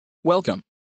Welcome.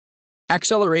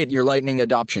 Accelerate your Lightning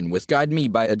adoption with Guide Me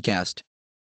by Edcast.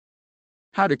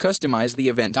 How to customize the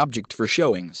event object for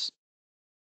showings.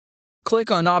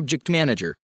 Click on Object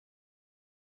Manager.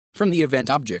 From the Event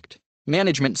Object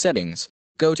Management Settings,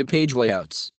 go to Page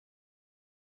Layouts.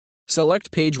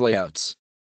 Select Page Layouts.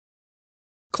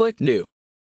 Click New.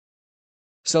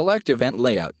 Select Event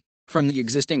Layout from the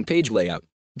existing page layout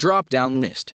drop-down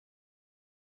list.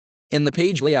 In the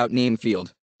Page Layout name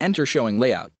field, enter Showing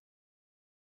Layout.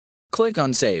 Click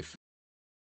on Save.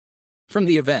 From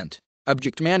the Event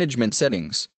Object Management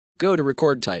Settings, go to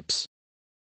Record Types.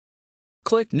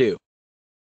 Click New.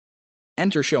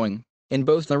 Enter Showing in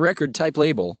both the Record Type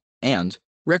label and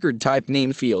Record Type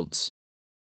name fields.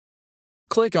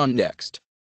 Click on Next.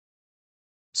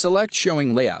 Select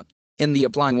Showing Layout in the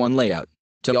Apply One layout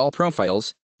to all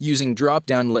profiles using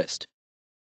drop-down list.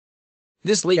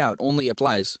 This layout only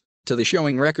applies to the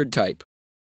showing record type.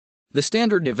 The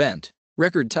standard event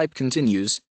record type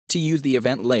continues to use the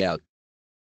event layout.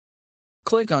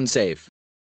 Click on Save.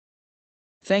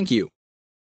 Thank you.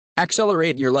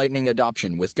 Accelerate your Lightning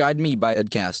adoption with Guide Me by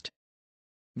Edcast.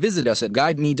 Visit us at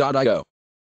guideme.io.